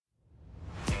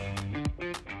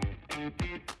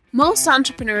Most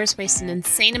entrepreneurs waste an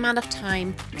insane amount of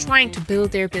time trying to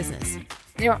build their business.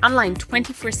 They are online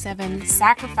 24/7,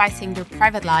 sacrificing their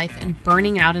private life and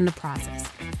burning out in the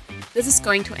process. This is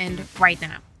going to end right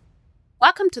now.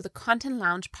 Welcome to the Content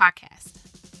Lounge podcast.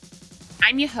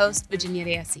 I'm your host, Virginia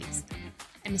de Assis.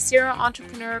 I'm a serial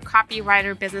entrepreneur,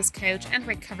 copywriter, business coach, and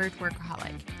recovered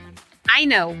workaholic. I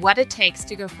know what it takes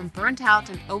to go from burnt out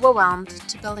and overwhelmed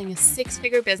to building a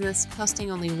six-figure business,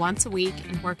 posting only once a week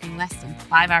and working less than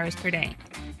 5 hours per day.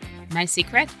 My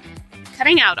secret?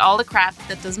 Cutting out all the crap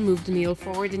that doesn't move the needle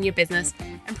forward in your business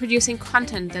and producing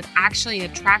content that actually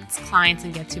attracts clients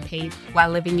and gets you paid while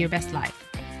living your best life.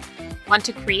 Want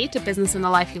to create a business and a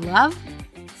life you love?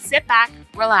 Sit back,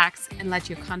 relax, and let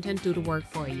your content do the work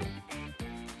for you.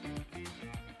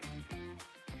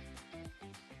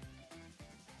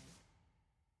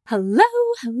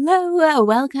 Hello.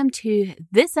 Welcome to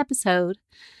this episode,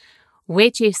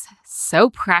 which is so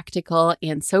practical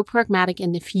and so pragmatic.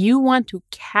 And if you want to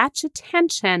catch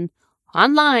attention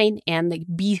online and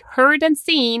be heard and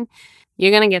seen,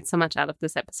 you're going to get so much out of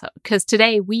this episode. Because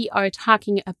today we are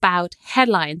talking about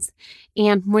headlines,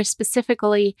 and more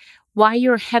specifically, why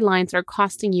your headlines are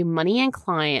costing you money and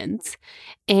clients.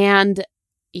 And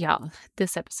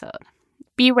this episode,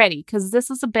 be ready, because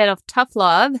this is a bit of tough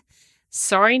love.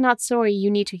 Sorry, not sorry,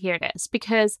 you need to hear this,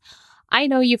 because I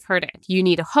know you've heard it. You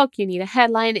need a hook, you need a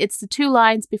headline. It's the 2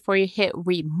 lines before you hit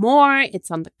read more. It's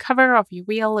on the cover of your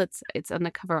reel. It's on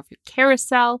the cover of your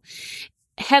carousel.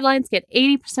 Headlines get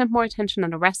 80% more attention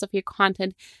than the rest of your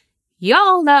content.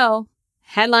 Y'all know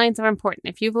headlines are important.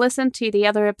 If you've listened to the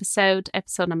other episode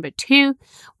number 2,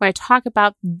 where I talk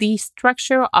about the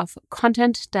structure of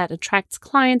content that attracts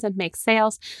clients and makes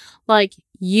sales,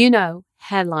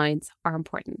 headlines are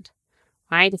important.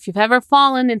 Right? If you've ever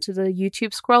fallen into the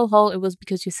YouTube scroll hole, it was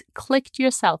because you clicked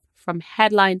yourself from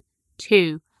headline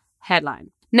to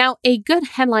headline. Now, a good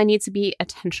headline needs to be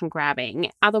attention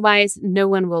grabbing. Otherwise, no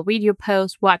one will read your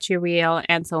post, watch your reel,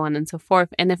 and so on and so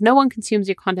forth. And if no one consumes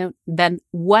your content, then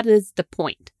what is the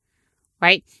point?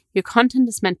 Right? Your content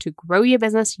is meant to grow your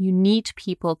business. You need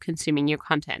people consuming your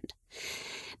content.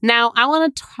 Now, I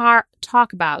want to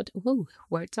talk about,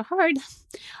 words are hard.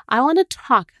 I want to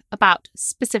talk about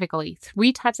specifically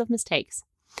 3 types of mistakes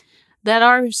that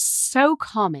are so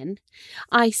common.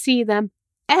 I see them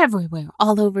everywhere,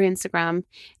 all over Instagram.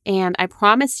 And I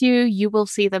promise you will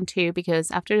see them too,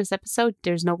 because after this episode,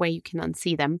 there's no way you can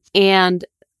unsee them. And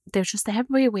they're just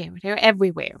everywhere. They're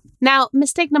everywhere. Now,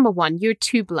 mistake number 1, you're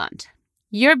too blunt.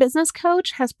 Your business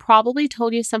coach has probably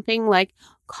told you something like,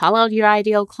 call out your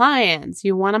ideal clients.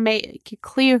 You want to make it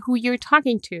clear who you're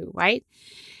talking to, right?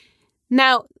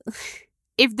 Now,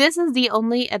 if this is the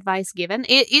only advice given,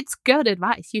 it's good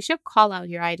advice. You should call out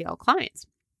your ideal clients.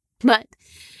 But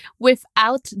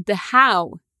without the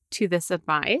how to this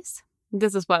advice,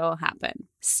 this is what will happen.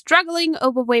 Struggling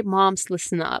overweight moms,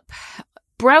 listen up.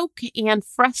 Broke and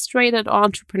frustrated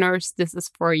entrepreneurs, this is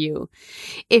for you.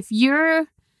 If you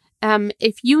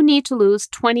need to lose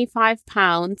 25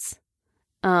 pounds,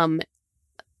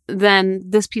 then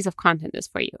this piece of content is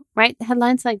for you, right?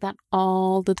 Headlines like that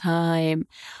all the time.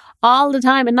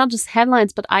 And not just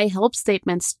headlines, but I help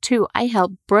statements too. I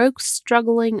help broke,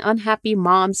 struggling, unhappy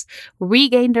moms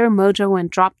regain their mojo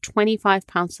and drop 25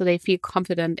 pounds so they feel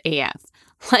confident AF.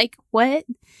 Like, what?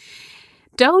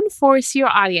 Don't force your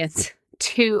audience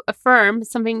to affirm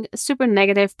something super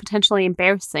negative, potentially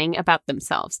embarrassing about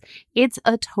themselves. It's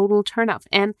a total turnoff.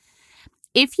 And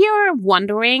if you're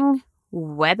wondering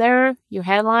whether your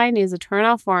headline is a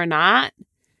turnoff or not,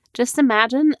 just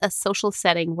imagine a social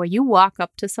setting where you walk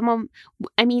up to someone.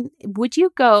 Would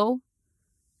you go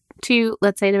to,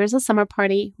 let's say there is a summer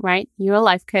party, right? You're a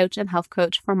life coach and health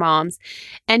coach for moms,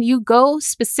 and you go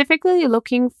specifically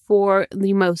looking for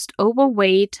the most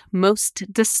overweight,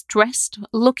 most distressed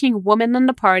looking woman in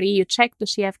the party. You check, does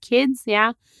she have kids?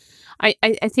 Yeah. I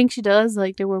think she does.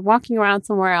 Like, they were walking around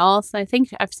somewhere else. I think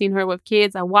I've seen her with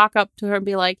kids. I walk up to her and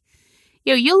be like,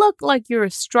 you look like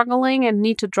you're struggling and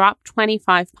need to drop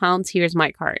 25 pounds. Here's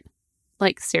my card.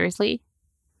 Like, seriously?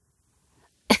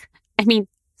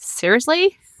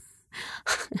 Seriously?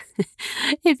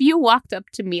 If you walked up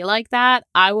to me like that,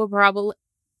 I would probably,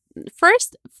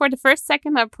 for the first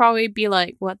second, I'd probably be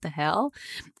like, what the hell?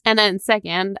 And then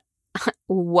second,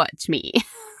 watch me,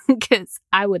 because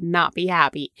I would not be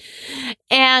happy.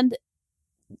 And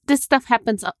this stuff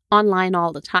happens online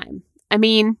all the time.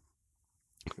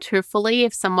 Truthfully,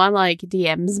 if someone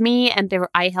DMs me and their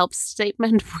I help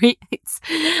statement reads,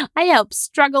 I help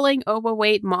struggling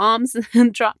overweight moms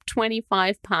drop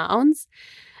 25 pounds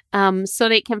so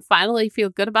they can finally feel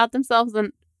good about themselves.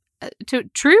 And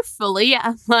truthfully,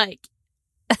 I'm like,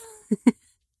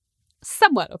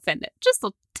 somewhat offended, just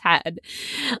a tad.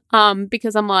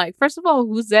 Because I'm like, first of all,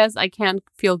 who says I can't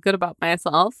feel good about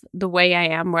myself the way I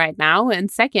am right now?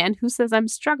 And second, who says I'm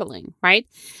struggling, right?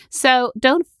 So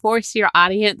don't force your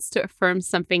audience to affirm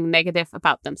something negative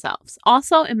about themselves.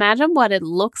 Also, imagine what it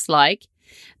looks like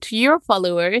to your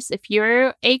followers if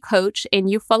you're a coach and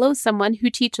you follow someone who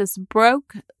teaches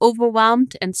broke,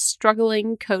 overwhelmed, and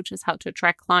struggling coaches how to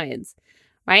attract clients,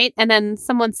 right? And then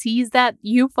someone sees that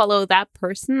you follow that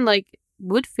person, like I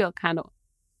would feel kind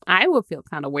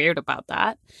of weird about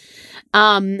that.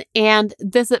 And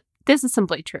this is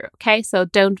simply true. Okay. So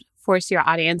don't force your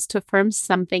audience to affirm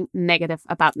something negative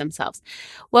about themselves.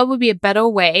 What would be a better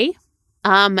way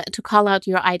to call out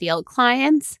your ideal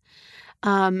clients?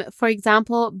 For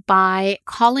example, by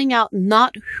calling out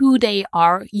not who they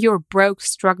are, you're broke,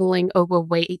 struggling,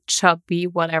 overweight, chubby,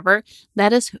 whatever.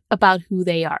 That is about who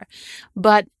they are.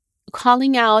 But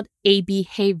calling out a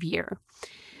behavior.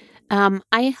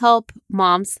 I help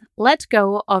moms let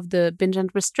go of the binge and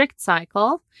restrict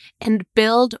cycle and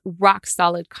build rock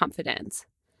solid confidence.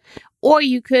 Or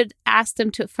you could ask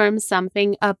them to affirm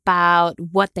something about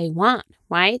what they want,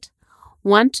 right?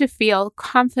 Want to feel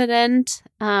confident,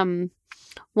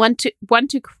 want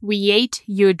to create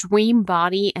your dream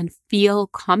body and feel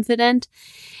confident,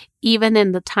 even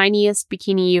in the tiniest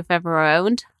bikini you've ever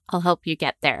owned. I'll help you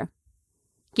get there.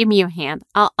 Give me your hand.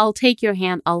 I'll take your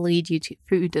hand. I'll lead you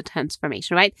through the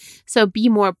transformation, right? So be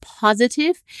more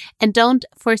positive and don't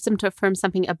force them to affirm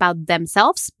something about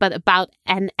themselves, but about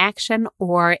an action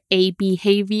or a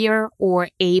behavior or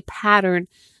a pattern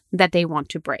that they want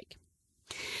to break.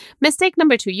 Mistake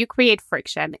number 2, you create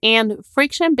friction. And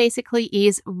friction basically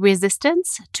is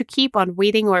resistance to keep on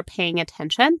reading or paying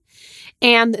attention.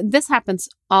 And this happens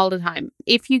all the time.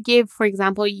 If you give, for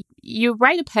example, you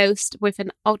write a post with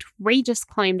an outrageous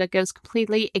claim that goes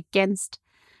completely against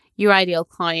your ideal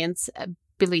client's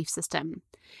belief system.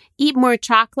 Eat more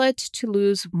chocolate to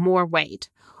lose more weight.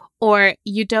 Or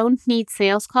you don't need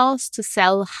sales calls to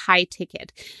sell high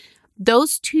ticket.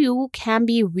 Those two can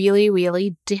be really,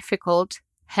 really difficult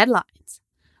headlines,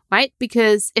 right?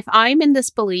 Because if I'm in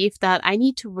this belief that I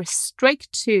need to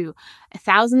restrict to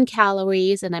 1,000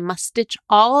 calories and I must ditch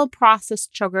all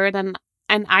processed sugar, and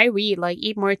I read like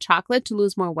eat more chocolate to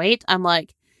lose more weight, I'm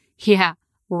like, yeah,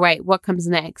 right. What comes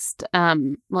next?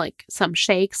 Like some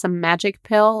shake, some magic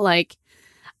pill? Like,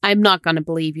 I'm not going to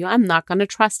believe you. I'm not going to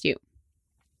trust you.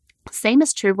 Same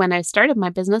is true when I started my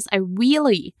business.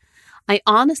 I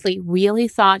honestly really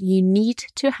thought you need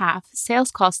to have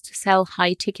sales calls to sell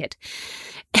high ticket.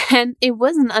 And it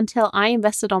wasn't until I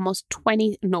invested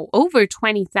over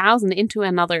 20,000 into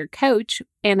another coach,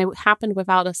 and it happened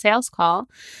without a sales call.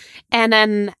 And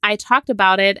then I talked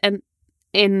about it, and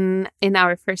in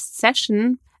our first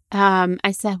session,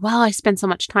 I said, well, I spent so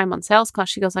much time on sales calls.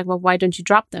 She goes like, well, why don't you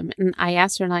drop them? And I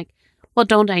asked her like, well,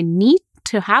 don't I need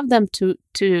to have them to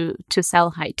sell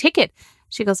high ticket?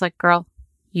 She goes like, girl,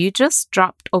 you just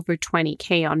dropped over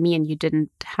 20K on me and you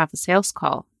didn't have a sales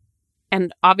call.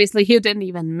 And obviously you didn't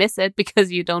even miss it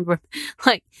because you don't,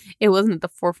 it wasn't at the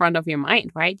forefront of your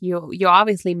mind, right? You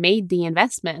obviously made the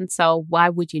investment, so why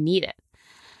would you need it?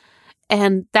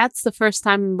 And that's the first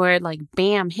time where like,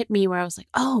 bam, hit me where I was like,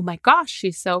 oh my gosh,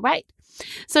 she's so right.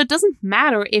 So it doesn't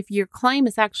matter if your claim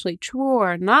is actually true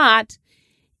or not.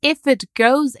 If it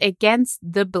goes against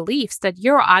the beliefs that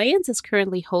your audience is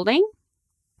currently holding,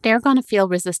 they're going to feel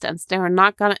resistance. They're going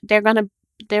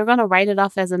to write it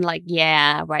off as in like,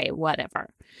 yeah, right, whatever.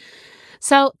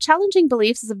 So challenging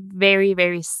beliefs is very,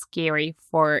 very scary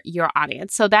for your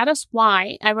audience. So that is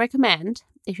why I recommend,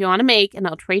 if you want to make an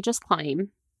outrageous claim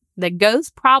that goes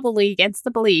probably against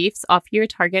the beliefs of your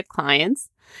target clients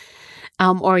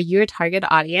or your target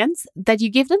audience, that you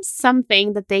give them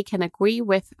something that they can agree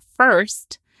with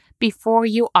first before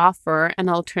you offer an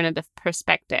alternative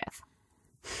perspective.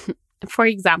 For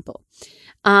example,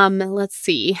 let's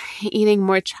see, eating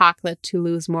more chocolate to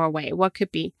lose more weight. What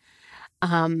could be?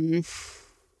 I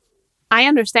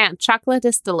understand chocolate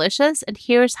is delicious, and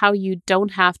here's how you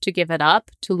don't have to give it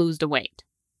up to lose the weight.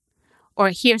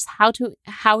 Or here's how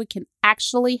it can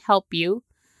actually help you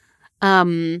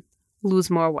lose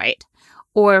more weight.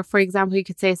 Or for example, you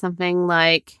could say something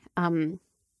like,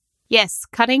 yes,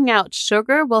 cutting out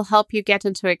sugar will help you get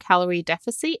into a calorie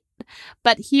deficit.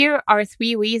 But here are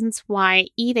 3 reasons why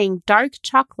eating dark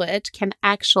chocolate can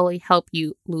actually help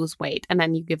you lose weight. And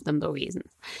then you give them the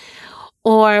reasons.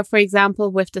 Or, for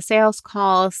example, with the sales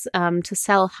calls to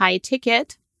sell high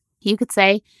ticket, you could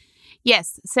say,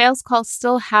 yes, sales calls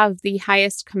still have the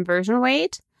highest conversion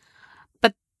rate.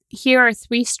 But here are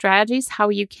 3 strategies how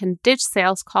you can ditch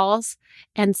sales calls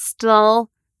and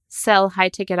still sell high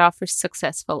ticket offers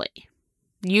successfully.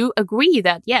 you agree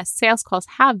that, yes, sales calls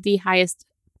have the highest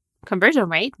conversion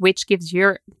rate, which gives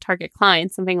your target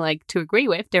client something like to agree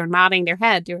with. They're nodding their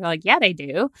head. They're like, yeah, they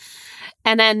do.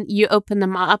 And then you open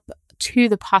them up to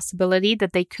the possibility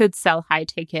that they could sell high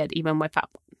ticket even without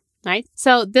one. Right?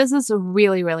 So this is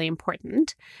really, really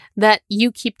important that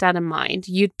you keep that in mind.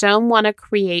 You don't want to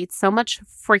create so much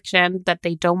friction that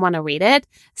they don't want to read it.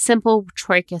 Simple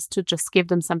trick is to just give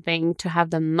them something to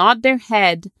have them nod their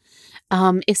head,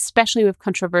 especially with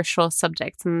controversial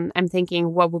subjects. And I'm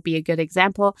thinking, what would be a good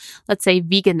example? Let's say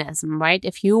veganism, right?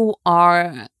 If you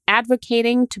are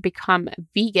advocating to become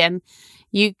vegan,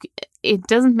 it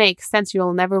doesn't make sense.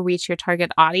 You'll never reach your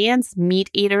target audience, meat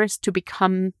eaters, to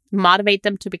motivate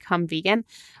them to become vegan,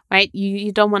 right?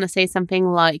 You don't want to say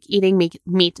something like eating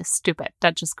meat is stupid.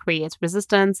 That just creates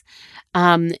resistance.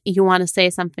 You want to say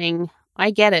something,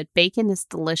 I get it. Bacon is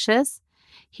delicious.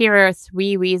 Here are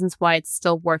 3 reasons why it's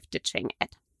still worth ditching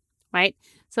it, right?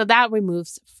 So that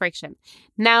removes friction.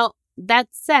 Now, that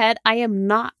said, I am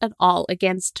not at all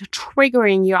against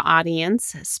triggering your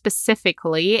audience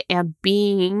specifically and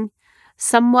being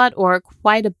somewhat or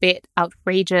quite a bit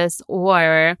outrageous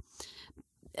or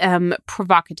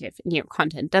provocative in your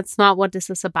content. That's not what this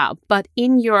is about. But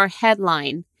in your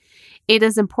headline, it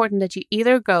is important that you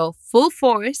either go full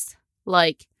force,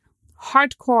 like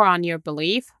hardcore on your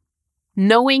belief,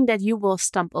 knowing that you will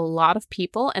stump a lot of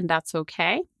people, and that's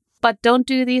okay. But don't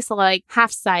do these like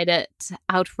half-sided,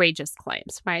 outrageous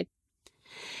claims, right?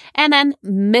 And then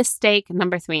mistake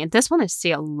number 3, and this one I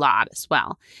see a lot as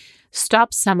well.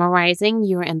 Stop summarizing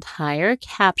your entire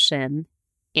caption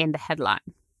in the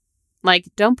headline. Like,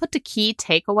 don't put the key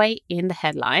takeaway in the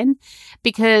headline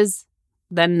because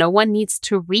then no one needs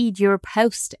to read your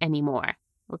post anymore,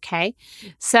 okay?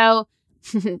 So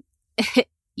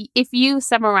if you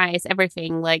summarize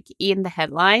everything like in the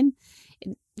headline,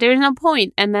 there's no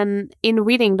point. And then in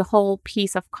reading the whole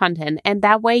piece of content, and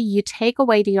that way you take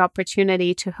away the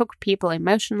opportunity to hook people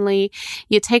emotionally.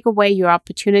 You take away your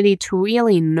opportunity to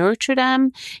really nurture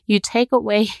them. You take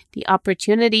away the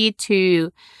opportunity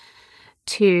to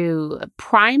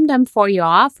prime them for your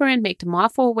offer and make them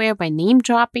offer aware by name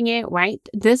dropping it, right?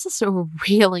 This is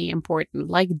really important.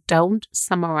 Like, don't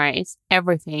summarize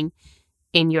everything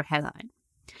in your headline.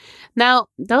 Now,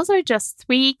 those are just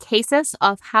 3 cases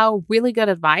of how really good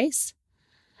advice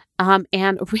and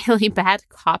really bad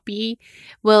copy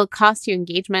will cost you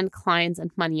engagement, clients,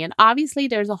 and money. And obviously,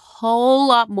 there's a whole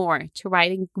lot more to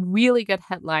writing really good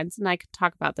headlines, and I could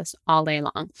talk about this all day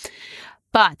long.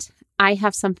 But I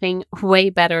have something way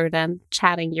better than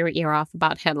chatting your ear off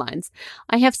about headlines.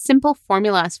 I have simple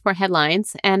formulas for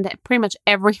headlines and pretty much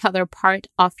every other part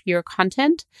of your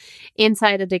content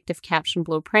inside Addictive Caption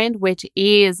Blueprint, which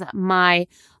is my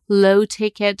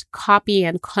low-ticket copy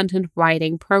and content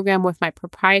writing program with my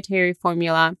proprietary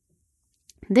formula.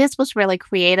 This was really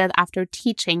created after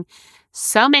teaching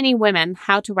so many women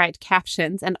how to write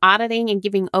captions and auditing and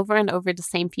giving over and over the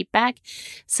same feedback.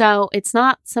 So it's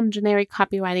not some generic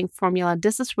copywriting formula.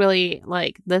 This is really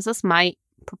this is my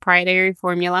proprietary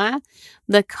formula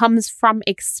that comes from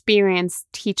experience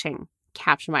teaching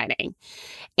caption writing.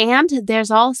 And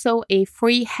there's also a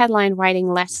free headline writing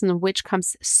lesson which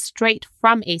comes straight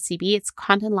from ACB. It's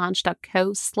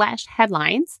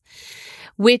contentlaunch.co/headlines,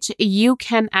 which you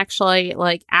can actually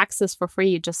access for free.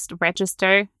 You just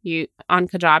register on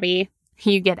Kajabi,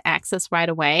 you get access right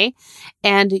away,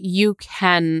 and you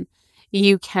can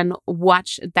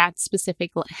watch that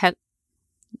specific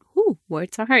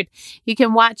words are hard. You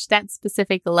can watch that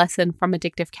specific lesson from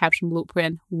Addictive Caption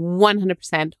Blueprint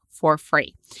 100% for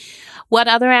free. What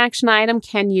other action item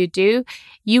can you do?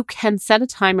 You can set a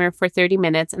timer for 30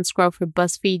 minutes and scroll through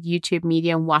BuzzFeed, YouTube,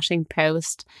 Medium, Washington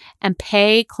Post, and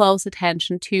pay close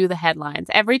attention to the headlines.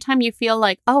 Every time you feel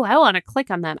like, oh, I want to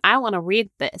click on that. I want to read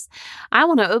this. I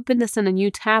want to open this in a new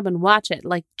tab and watch it.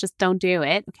 Just don't do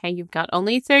it. Okay, you've got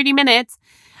only 30 minutes.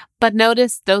 But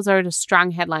notice those are the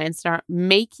strong headlines that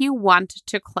make you want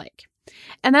to click.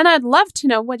 And then I'd love to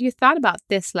know what you thought about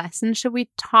this lesson. Should we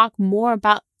talk more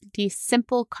about these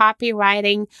simple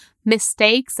copywriting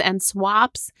mistakes and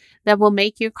swaps that will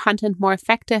make your content more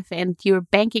effective and your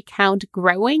bank account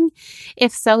growing?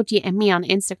 If so, DM me on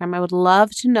Instagram. I would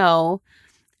love to know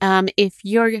if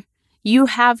you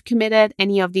have committed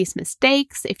any of these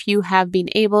mistakes, if you have been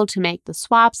able to make the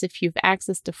swaps, if you've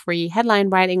accessed the free headline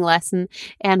writing lesson,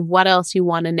 and what else you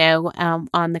want to know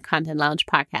on the Content Lounge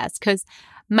podcast. Because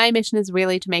my mission is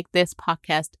really to make this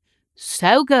podcast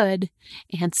so good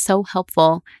and so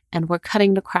helpful, and we're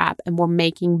cutting the crap and we're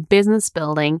making business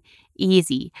building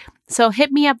easy. So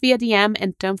hit me up via DM,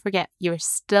 and don't forget, you're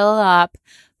still up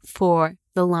for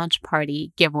the launch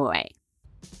party giveaway.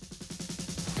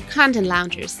 Content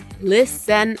loungers,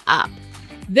 listen up.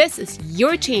 This is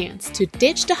your chance to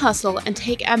ditch the hustle and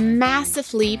take a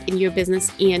massive leap in your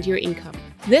business and your income.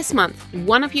 This month,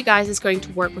 one of you guys is going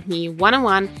to work with me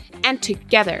one-on-one, and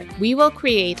together we will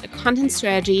create a content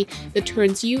strategy that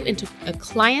turns you into a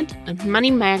client and money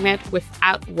magnet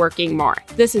without working more.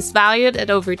 This is valued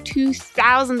at over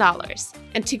 $2,000.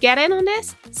 And to get in on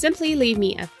this, simply leave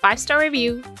me a 5-star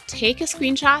review, take a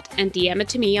screenshot, and DM it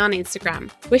to me on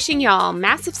Instagram. Wishing y'all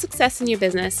massive success in your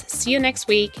business. See you next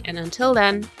week, and until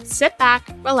then, sit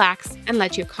back, relax, and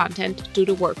let your content do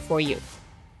the work for you.